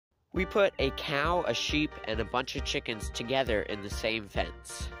We put a cow, a sheep, and a bunch of chickens together in the same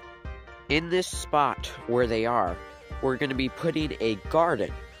fence. In this spot where they are, we're going to be putting a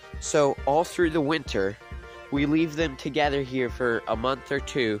garden. So all through the winter, we leave them together here for a month or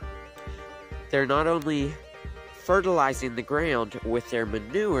two. They're not only fertilizing the ground with their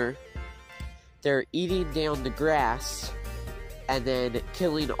manure, they're eating down the grass and then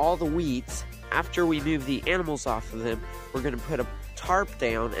killing all the weeds. After we move the animals off of them, we're going to put a tarp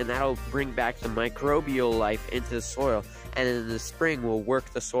down, and that'll bring back the microbial life into the soil, and in the spring we'll work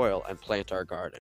the soil and plant our garden.